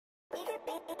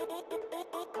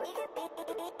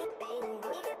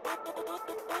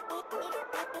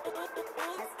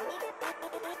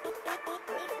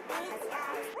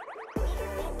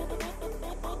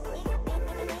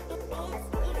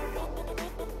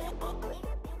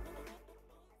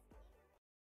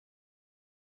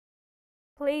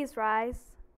Please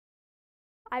rise.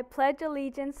 I pledge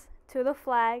allegiance to the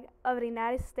flag of the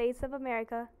United States of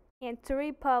America and to the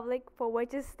republic for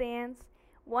which it stands,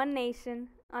 one nation,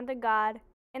 under God,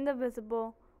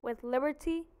 indivisible, with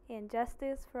liberty and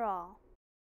justice for all.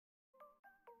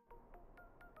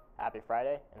 Happy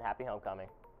Friday and happy homecoming.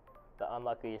 The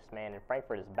unluckiest man in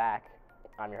Frankfurt is back.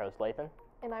 I'm your host, Lathan.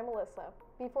 And I'm Alyssa.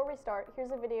 Before we start,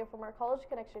 here's a video from our College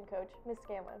Connection coach, Ms.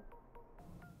 Scanlon.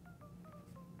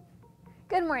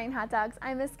 Good morning, hot dogs.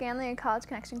 I'm Ms. Scanlon, your College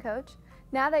Connection coach.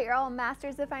 Now that you're all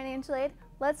masters of financial aid,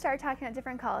 let's start talking about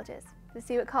different colleges. To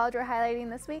see what college we're highlighting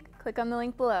this week, click on the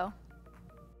link below.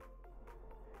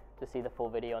 To see the full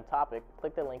video and topic,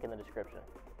 click the link in the description.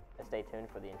 And stay tuned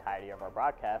for the entirety of our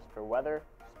broadcast for weather,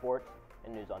 sports,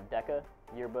 and news on DECA,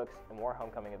 yearbooks, and more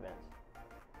homecoming events.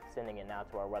 Sending it now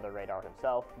to our weather radar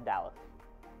himself, Dallas.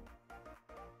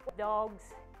 Dogs,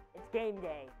 it's game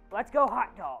day. Let's go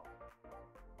hot dog.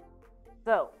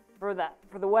 So, for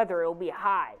the weather, it'll be a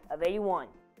high of 81,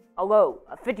 a low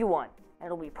of 51, and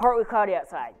it'll be partly cloudy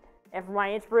outside. And for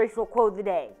my inspirational quote of the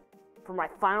day, for my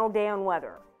final day on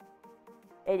weather,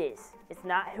 it's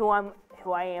not who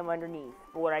I am underneath,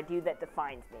 but what I do that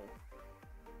defines me.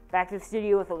 Back to the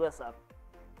studio with Alyssa.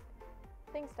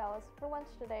 Thanks, Dallas. For lunch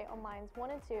today on lines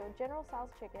 1 and 2, General Tso's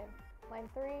chicken. Line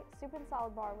 3, soup and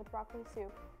salad bar with broccoli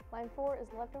soup. Line 4 is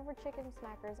leftover chicken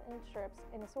smackers and strips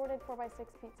and assorted 4x6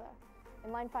 pizza.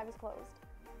 And line 5 is closed.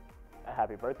 A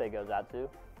happy birthday goes out to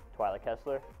Twyla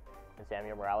Kessler and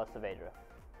Samuel Morales Saavedra.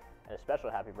 And a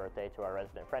special happy birthday to our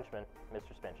resident Frenchman,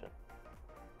 Mr. Spinchin.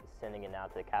 Sending it now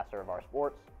to the caster of our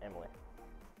sports, Emily.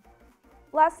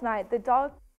 Last night,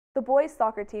 the boys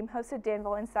soccer team hosted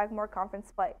Danville in Sagamore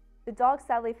Conference play. The Dogs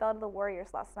sadly fell to the Warriors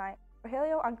last night.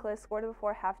 Rogelio Unclis scored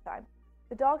before halftime.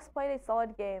 The Dogs played a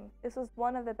solid game. This was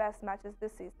one of the best matches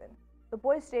this season. The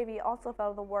boys JV also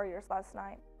fell to the Warriors last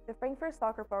night. The Frankfurt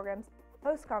soccer program's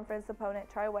post-conference opponent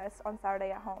Tri-West on Saturday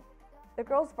at home. The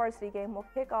girls' varsity game will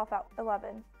kick off at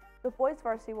 11. The boys'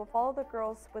 varsity will follow the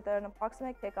girls with an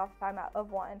approximate kickoff time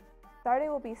of 1. Saturday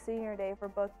will be senior day for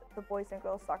both the boys and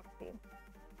girls soccer team.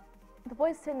 The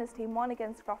boys tennis team won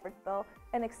against Crawfordsville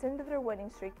and extended their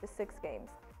winning streak to 6 games.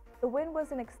 The win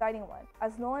was an exciting one,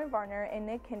 as Nolan Varner and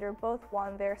Nick Kinder both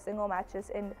won their single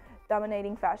matches in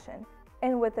dominating fashion.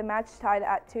 And with the match tied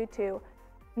at 2-2,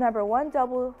 number 1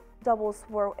 doubles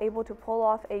were able to pull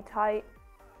off a tight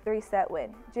 3-set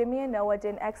win. Jimmy and Noah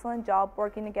did an excellent job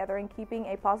working together and keeping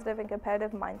a positive and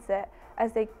competitive mindset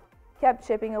as they kept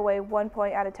chipping away 1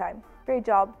 point at a time. Great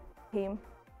job, team.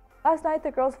 Last night,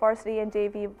 the girls' varsity and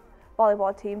JV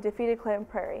volleyball team defeated Clinton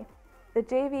Prairie. The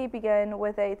JV began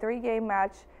with a 3-game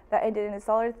match that ended in a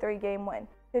solid 3-game win,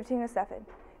 15-7.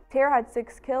 Tara had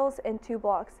 6 kills and 2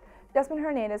 blocks. Jasmine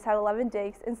Hernandez had 11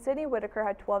 digs and Sydney Whitaker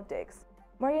had 12 digs.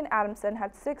 Morgan Adamson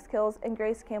had 6 kills and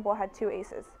Grace Campbell had 2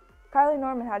 aces. Kylie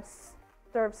Norman had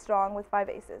served strong with 5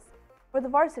 aces. For the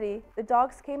varsity, the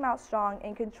Dogs came out strong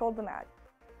and controlled the match.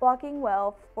 Blocking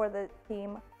well for the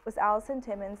team was Allison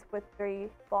Timmons with 3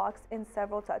 blocks and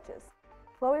several touches.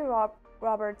 Chloe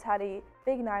Roberts had a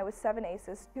big night with 7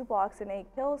 aces, 2 blocks, and 8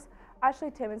 kills.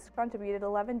 Ashley Timmons contributed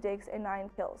 11 digs and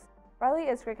 9 kills. Riley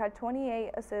Iskrick had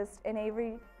 28 assists, and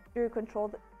Avery Drew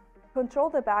controlled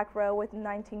the back row with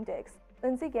 19 digs.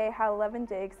 Lindsay Gay had 11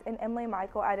 digs, and Emily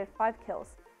Michael added 5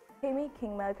 kills. Kami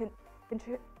Kingma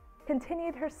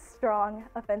continued her strong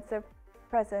offensive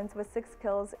presence with 6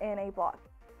 kills and a block.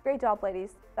 Great job,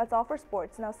 ladies. That's all for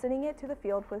sports. Now sending it to the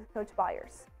field with Coach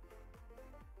Byers.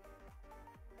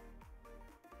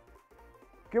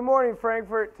 Good morning,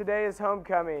 Frankfurt. Today is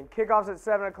homecoming. Kickoff's at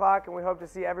 7 o'clock, and we hope to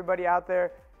see everybody out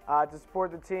there to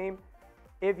support the team.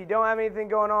 If you don't have anything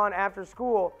going on after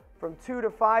school, from 2 to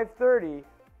 5:30,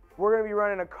 we're going to be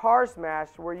running a car smash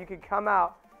where you can come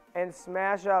out and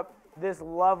smash up this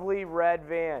lovely red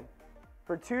van.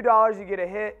 For $2, you get a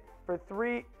hit. For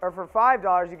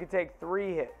 $5, you can take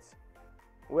 3 hits.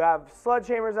 We have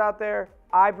sledgehammers out there,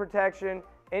 eye protection,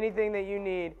 anything that you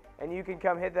need, and you can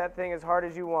come hit that thing as hard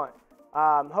as you want.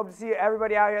 Hope to see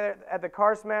everybody out here at the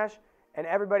car smash and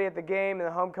everybody at the game and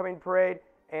the homecoming parade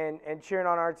and cheering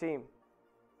on our team.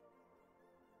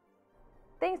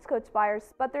 Thanks, Coach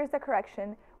Byers, but there's a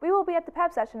correction. We will be at the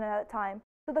pep session at that time,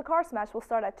 so the car smash will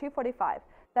start at 2:45.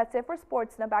 That's it for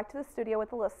sports. Now back to the studio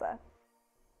with Alyssa.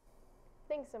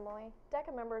 Thanks, Emily.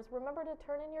 DECA members, remember to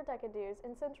turn in your DECA dues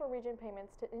and Central Region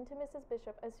payments into Mrs.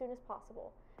 Bishop as soon as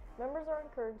possible. Members are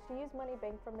encouraged to use money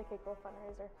banked from the Cake Roll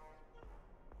fundraiser.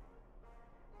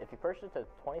 If you purchased a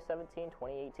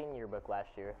 2017-2018 yearbook last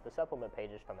year, the supplement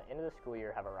pages from the end of the school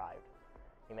year have arrived.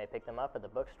 You may pick them up at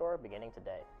the bookstore beginning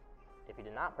today. If you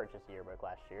did not purchase a yearbook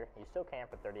last year, you still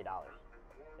can for $30.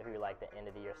 If you would like the end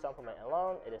of the year supplement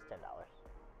alone, it is $10.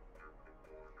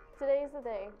 Today is the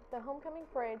day. The homecoming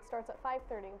parade starts at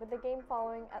 5:30 with the game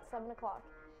following at 7 o'clock.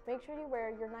 Make sure you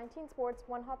wear your 19 Sports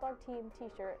One Hot Dog Team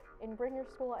t-shirt and bring your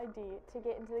school ID to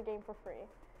get into the game for free.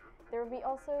 There will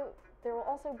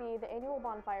also be the annual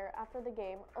bonfire after the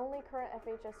game. Only current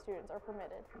FHS students are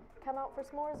permitted. Come out for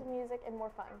s'mores, music, and more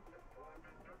fun.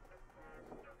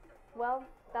 Well,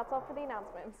 that's all for the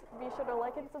announcements. Be sure to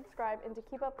like and subscribe and to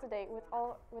keep up to date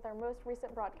with our most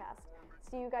recent broadcast.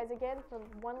 See you guys again for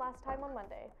one last time on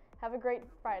Monday. Have a great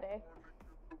Friday.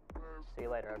 See you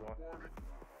later, everyone.